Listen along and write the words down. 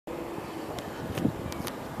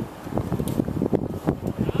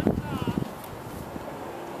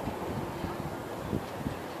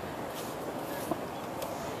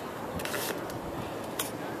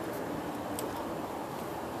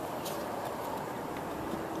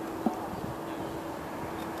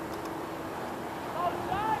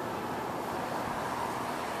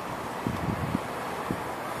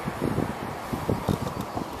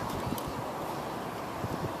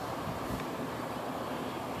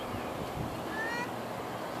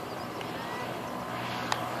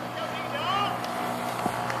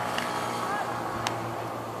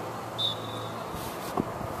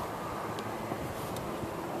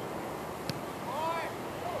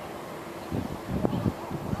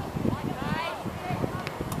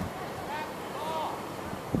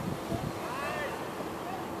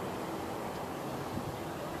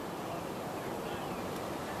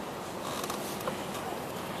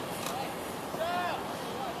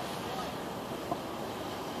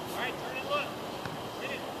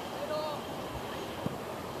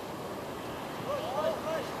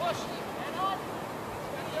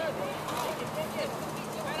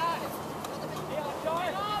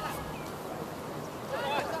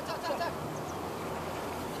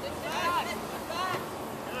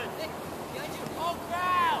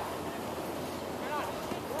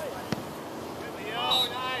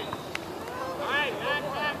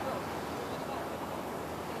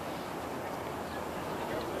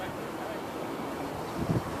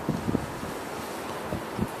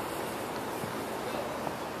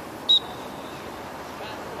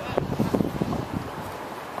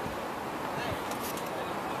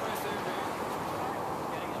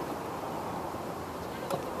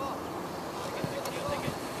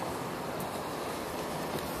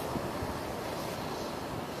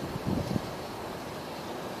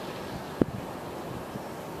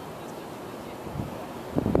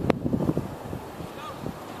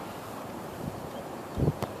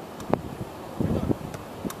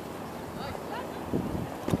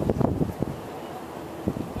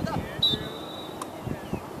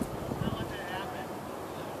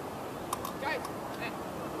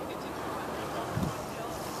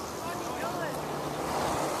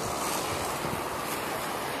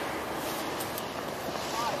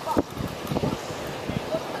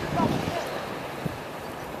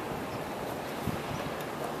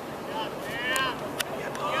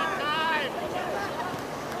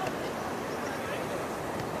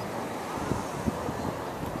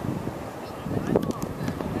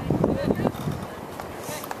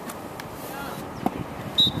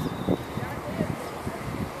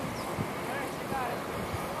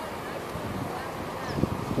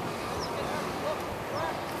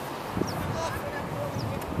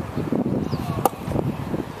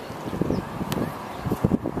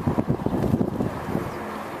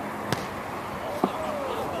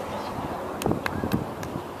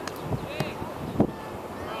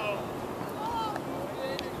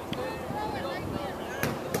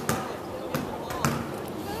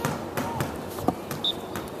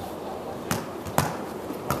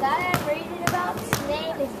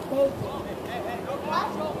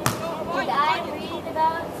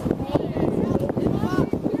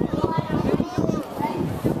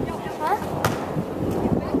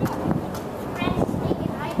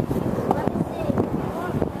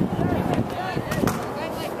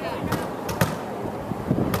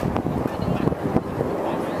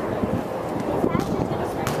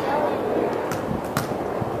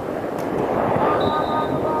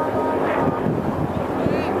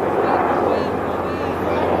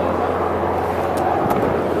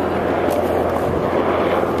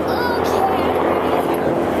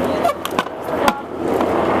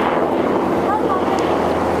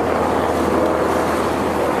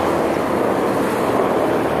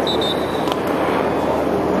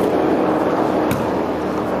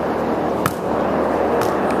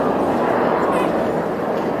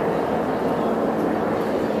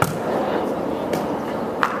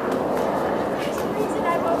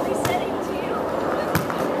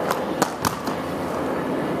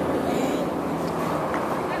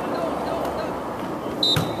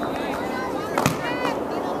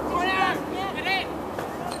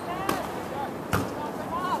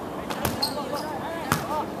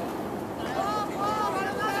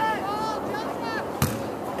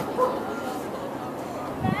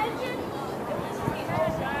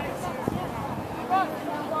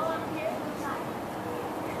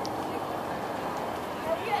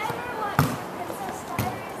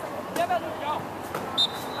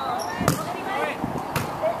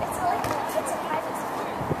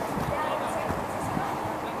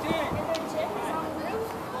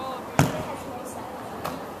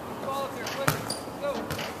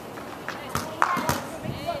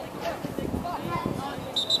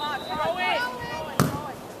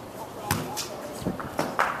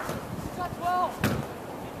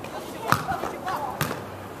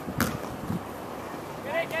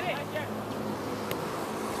Get it!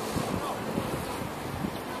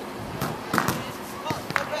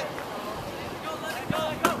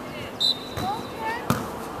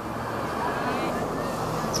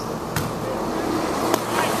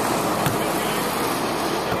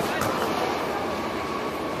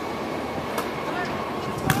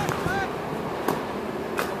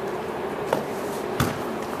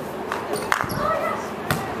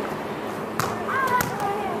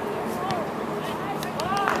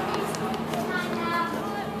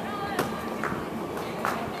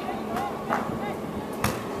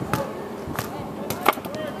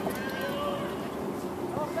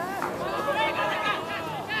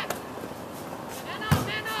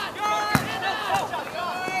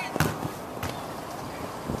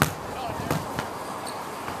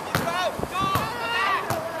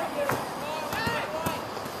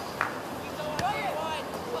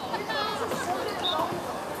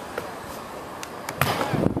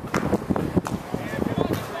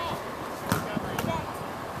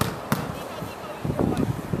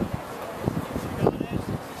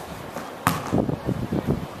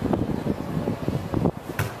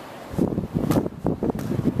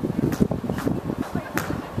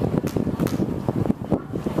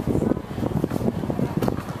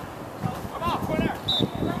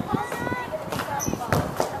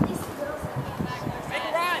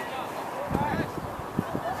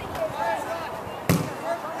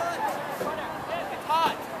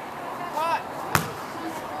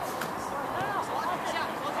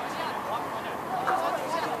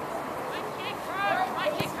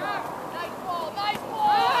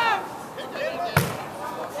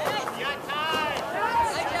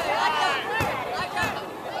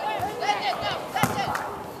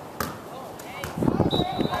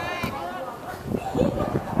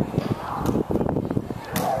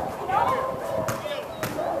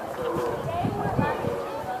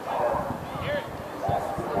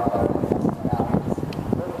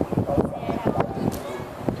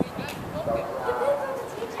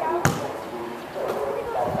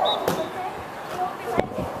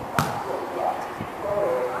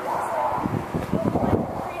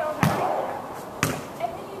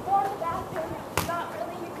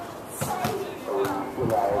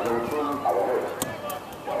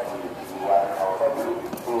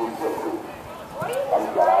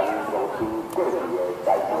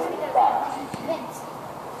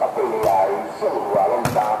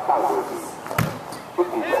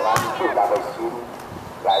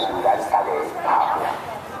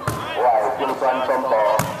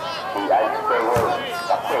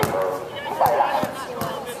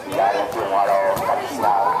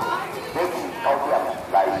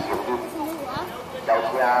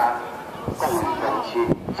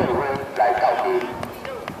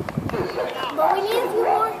 But we need a few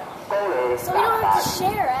more, so we don't have to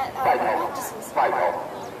share at our practices.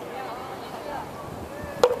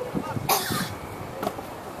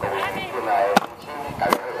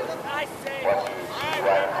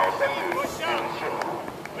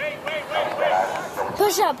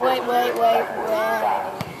 Push up, wait.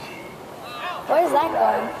 Where's that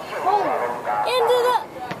going? Into the...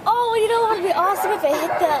 Oh, you know what would be awesome if it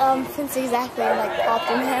hit the fence exactly and like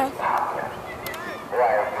popped in half.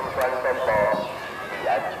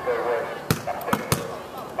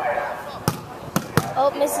 Oh,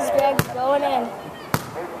 Mrs. Gregg's going in.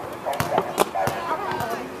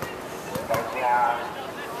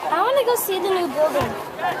 I want to go see the new building.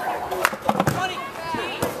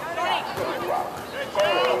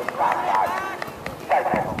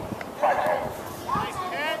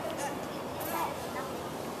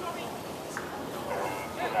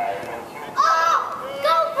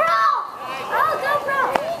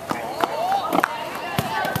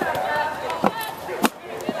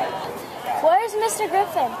 Mr.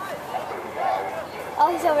 Griffin. Oh,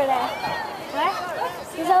 he's over there. Where?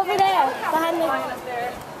 He's over there, behind the...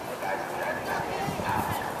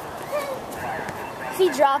 He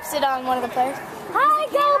drops it on one of the players. Hi,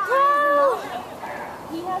 GoPro!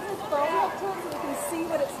 He has his phone up to him so you can see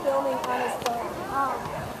what it's filming on his phone. Oh.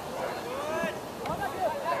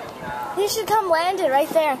 He should come land it right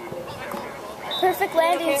there. Perfect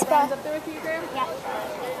landing spot. Up there with you, Graham? Yeah.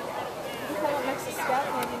 You come up next to Scott,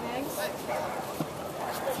 maybe Megs.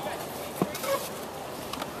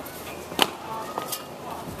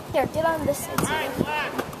 Here, get on this side. Okay.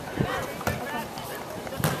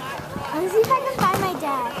 Let me see if I can find my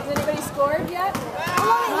dad. Has anybody scored yet?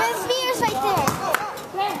 Oh, his spear's right there.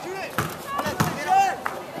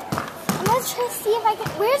 I'm gonna try to see if I can.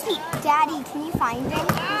 Where's the daddy? Can you find him? He's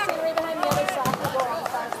sitting right behind the other soccer goal on the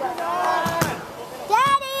far side.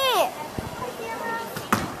 Daddy!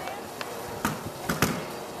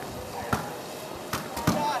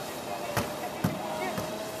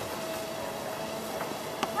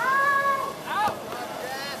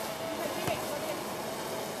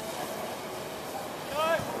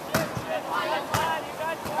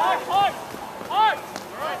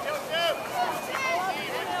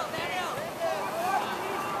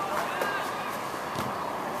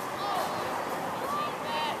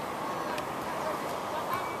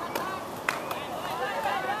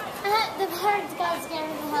 The parents got scared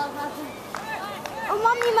of the helicopter. Oh,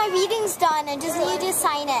 Mommy, my reading's done. I just need you to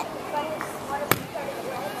sign it.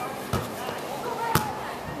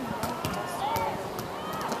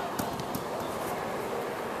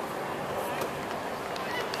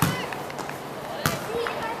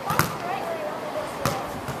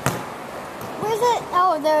 Where's it?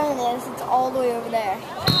 Oh, there it is. It's all the way over there.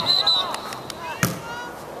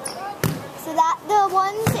 So that the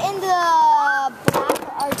ones in the black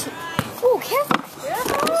are two. Oh, careful!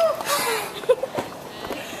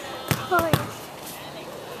 Oh,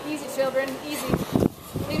 easy, children. Easy.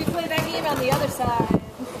 Maybe play that game on the other side.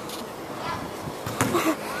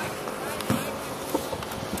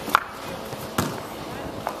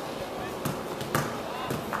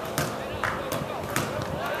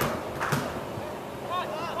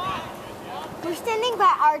 We're standing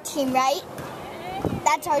by our team, right?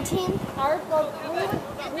 That's our team?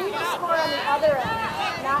 We would score on the other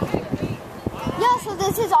end, not here. Yeah, so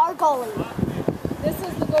this is our goalie. This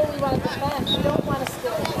is the goal we want to defend. We don't want to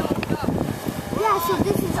score. Yeah, so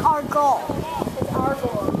this is our goal. It's our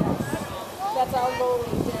goal, yes. That's our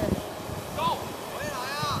goalie here. Go!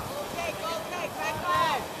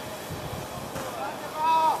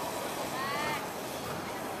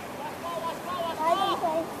 Why do you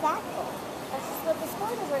play that goal? That's just what the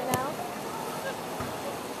score is right now.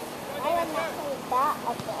 I am not playing that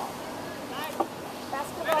up there.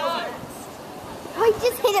 Basketball is he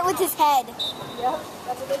just hit it with his head. Yep,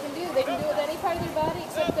 that's what they can do. They can do it with any part of their body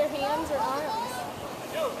except their hands or arms.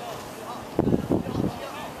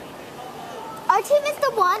 Our team is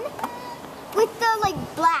the one with the like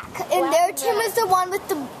black, and their team is the one with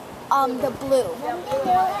the blue. Yep,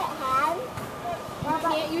 you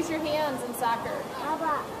can't use your hands in soccer. How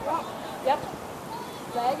about that? Yep.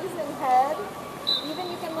 Legs and head. Even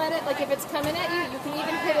you can let it, like if it's coming at you, you can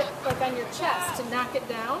even hit it like on your chest to knock it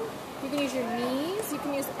down. You can use your knees. You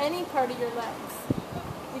can use any part of your legs.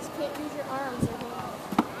 You just can't use your arms or hands.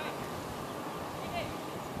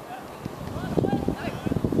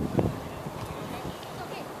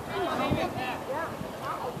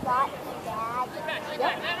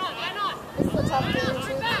 Yep. This is a tough game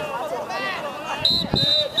too.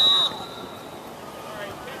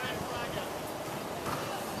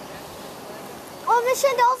 Oh, Miss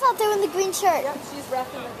Chandel's out there in the green shirt. Yep, she's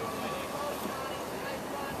repping the game.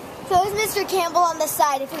 So is Mr. Campbell on the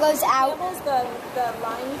side if he goes out. Campbell's the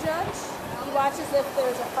line judge. He watches if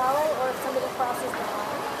there's a foul or if somebody crosses the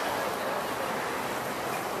line.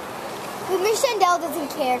 But Miss Chandel doesn't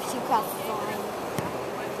care if she crosses the line.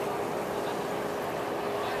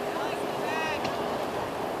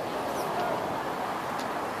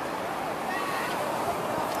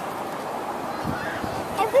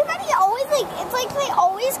 Everybody always it's like they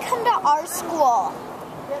always come to our school.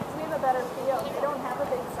 Yes, we have a better field. We don't have a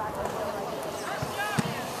big soccer field like this.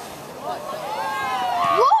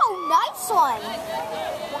 Whoa, nice one.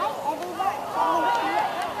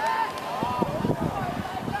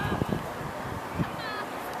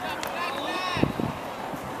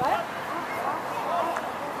 What?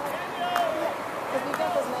 Because we've got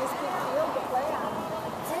this nice big field to play on.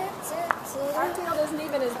 Our field isn't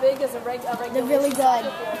even as big as a regular. They're really good.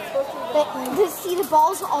 It's supposed to be But see, the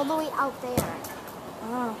ball's all the way out there.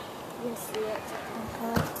 Oh, you can see it.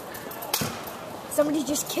 Somebody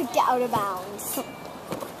just kicked it out of bounds.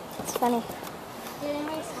 It's funny.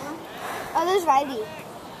 Oh, there's Riley.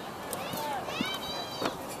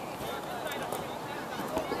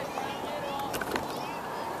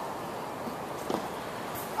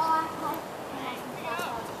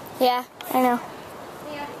 Yeah, I know.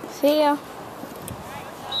 See you.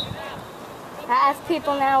 I have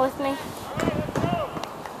people now with me.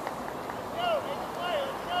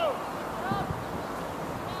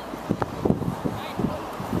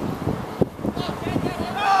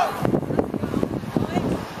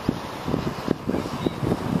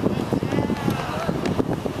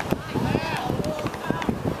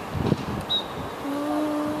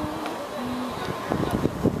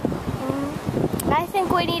 I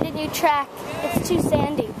think we need a new track. It's too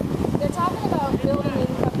sandy. They're talking about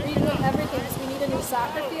redoing everything because we need a new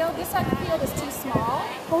soccer field. This soccer field is too small.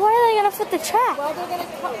 Well, where are they going to put the track? Well, they're going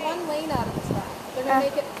to cut one lane out of the track. They're going to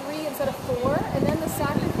make it 3 instead of 4, and then the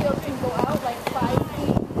soccer field can go out like 5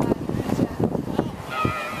 feet on each end.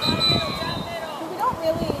 We don't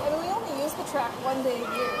really, we only use the track one day a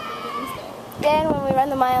year for Wednesday. And when we run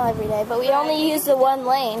the mile every day, but we only use the one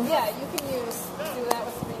lane. Yeah, you can do that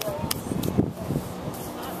with 3 lanes.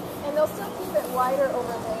 And they'll still keep it wider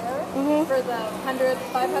over there for the 100,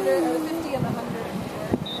 500, or the 50 and the 100.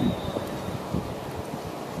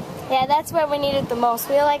 Yeah, that's where we need it the most.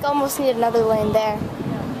 We almost need another lane there.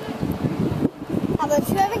 How about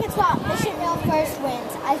whoever gets off Mission Rail first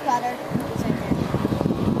wins. Ice butter.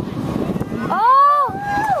 Oh!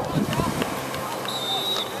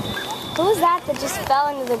 Who was that just fell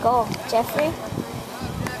into the goal? Jeffrey?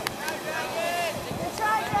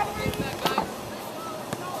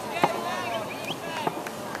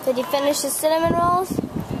 Did he finish his cinnamon rolls?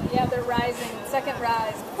 Yeah, they're rising. Second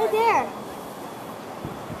rise. Hey there.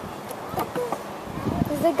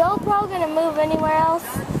 Is the GoPro going to move anywhere else?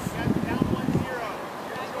 My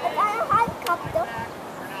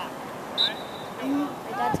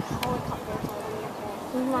dad's helicopter told me.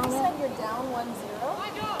 You said you're down 1-0?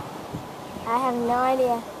 I have no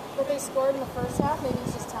idea. But they scored in the first half? Maybe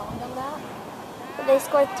he's just telling them that? But they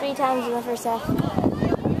scored 3 times in the first half.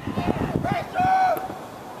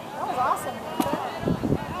 That was awesome.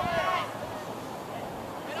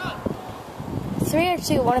 3 or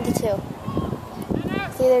 2, one of the two.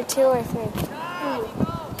 It's either 2 or 3.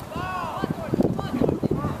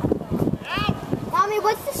 Mommy,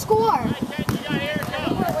 what's the score?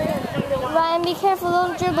 Ryan, be careful,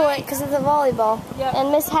 don't dribble it because of the volleyball. Yep.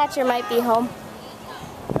 And Miss Hatcher might be home.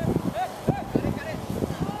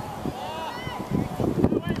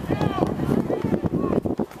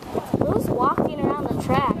 Who's walking around the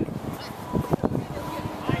track?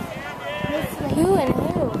 Who and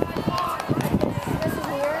who? Mrs.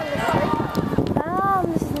 Muir and Miss Oh,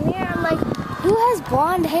 Mrs. Muir. I'm like, who has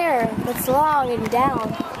blonde hair that's long and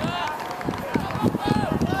down.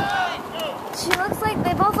 She looks like,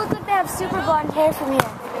 they both look like they have super blonde hair from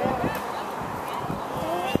here.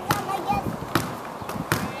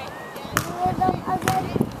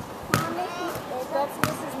 That's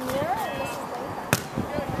Mrs. Mira and Mrs. Layton.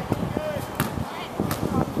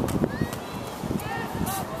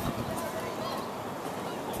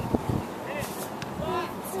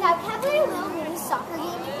 Now, can I play a little mini soccer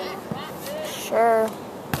game with you? Sure. And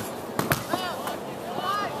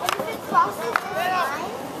if it crosses this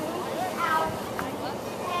line, out,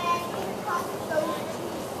 and if it crosses those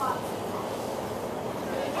two spots,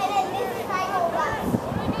 and then this triangle left.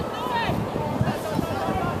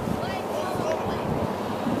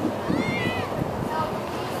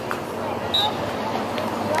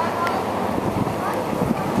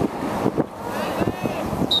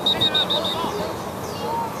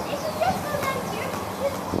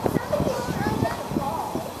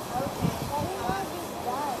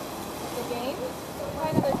 The game?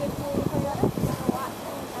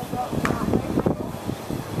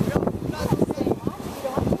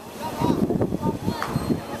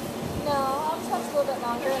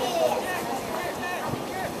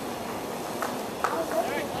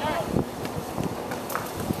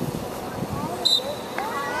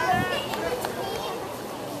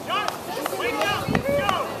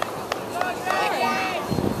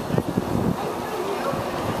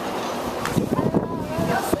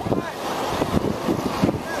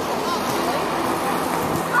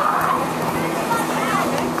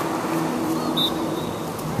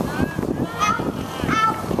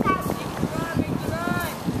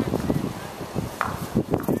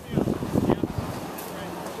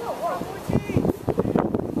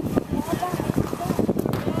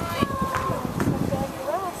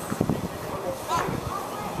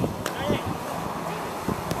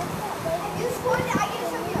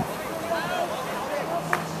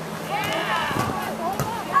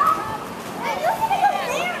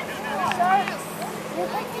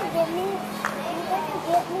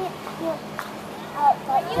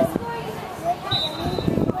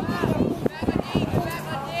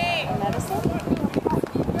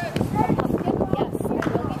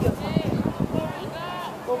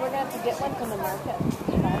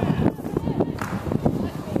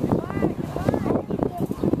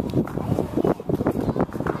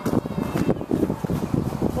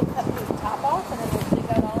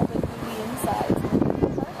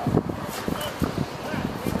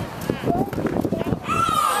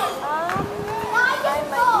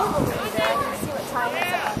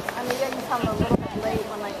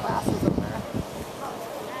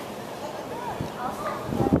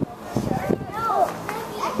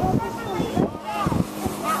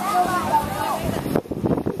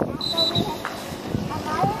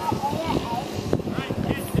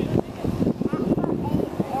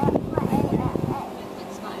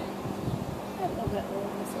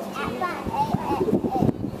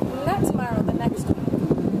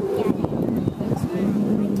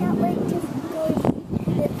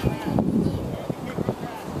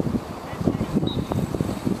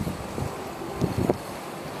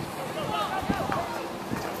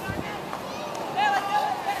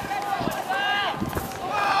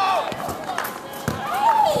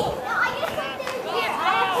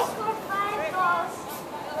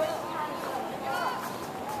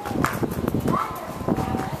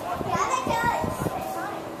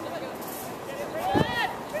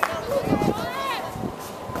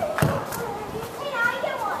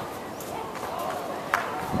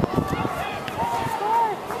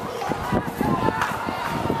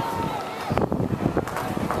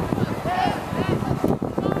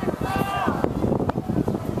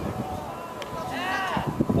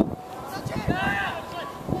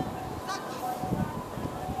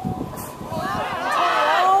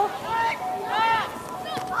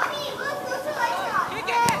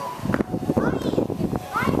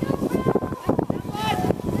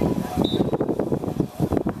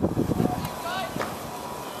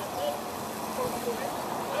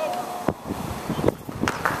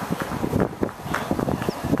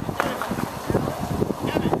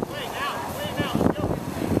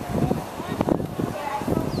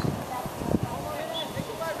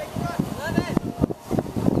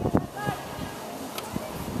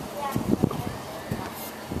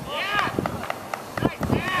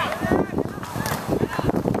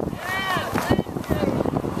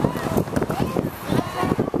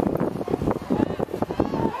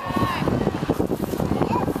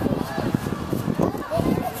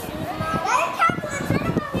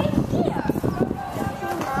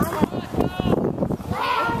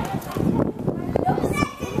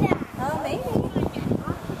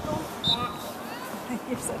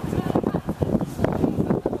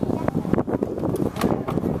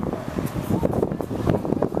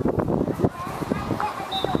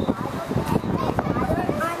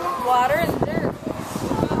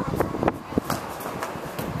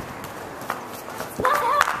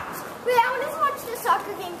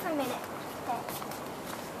 soccer game for a minute. Okay.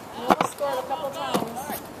 We almost scored a couple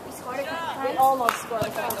times. We scored a couple We times. almost scored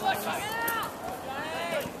a couple times.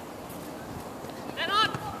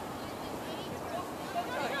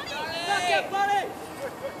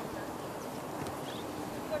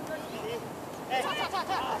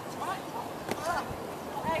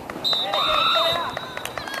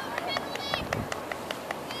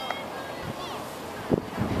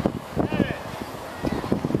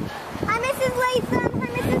 Hi, Mrs. Latham. Hi,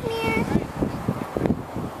 Mrs. Mears.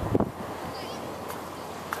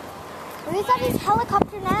 Where's Abby's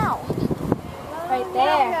helicopter now? Right We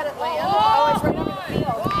there. had it land. Oh, it's right over the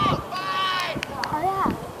field. Oh, yeah.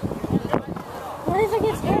 What if it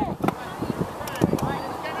gets hit?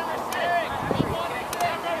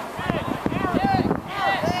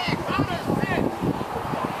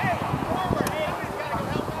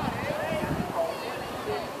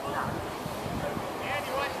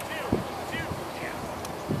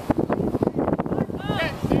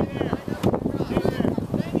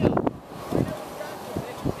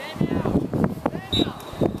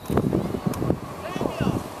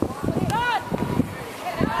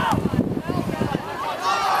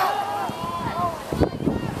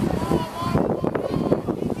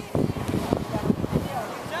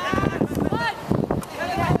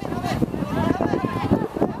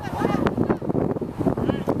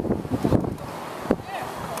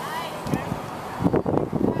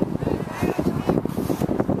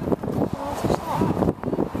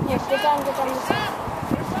 Here, get down this side.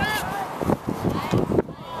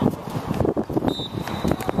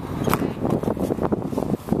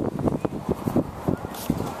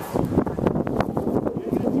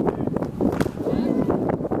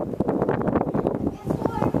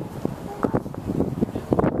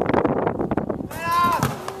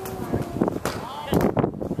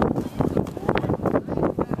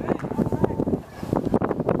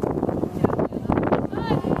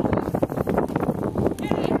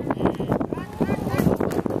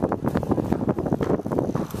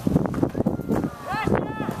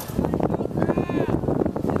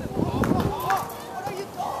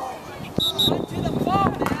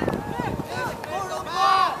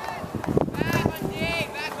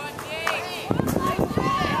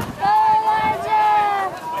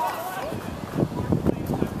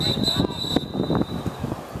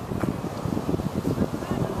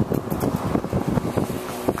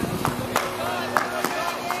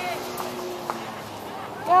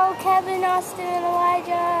 Go, Kevin, Austin, and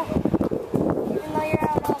Elijah. Even though you're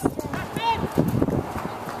out, Austin.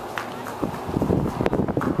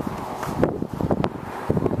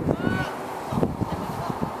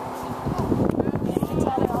 You can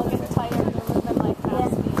tell they're all getting tired and they're moving like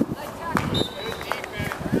fast speed.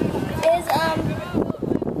 Is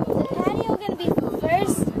the patio gonna be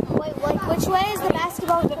first? Wait, like which way is the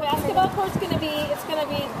basketball? The basketball court's gonna be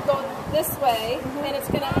going this way, and it's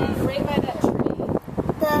gonna end right by that tree.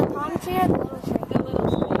 The palm tree or the little tree? The little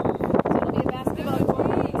tree. So it'll be a basketball court.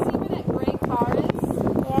 You see where that gray car is?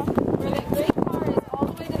 Yeah. Where that gray car is all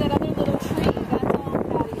the way to that other little tree. That's all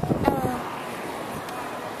patio.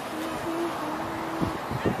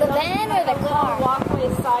 The van or the little car? walkway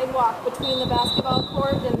sidewalk between the basketball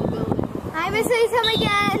court and the building. Hi, Miss Latham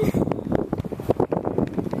again.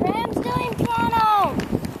 Graham's doing piano.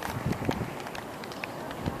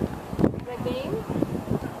 The game?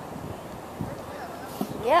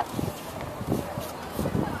 Yep.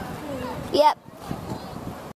 Yep.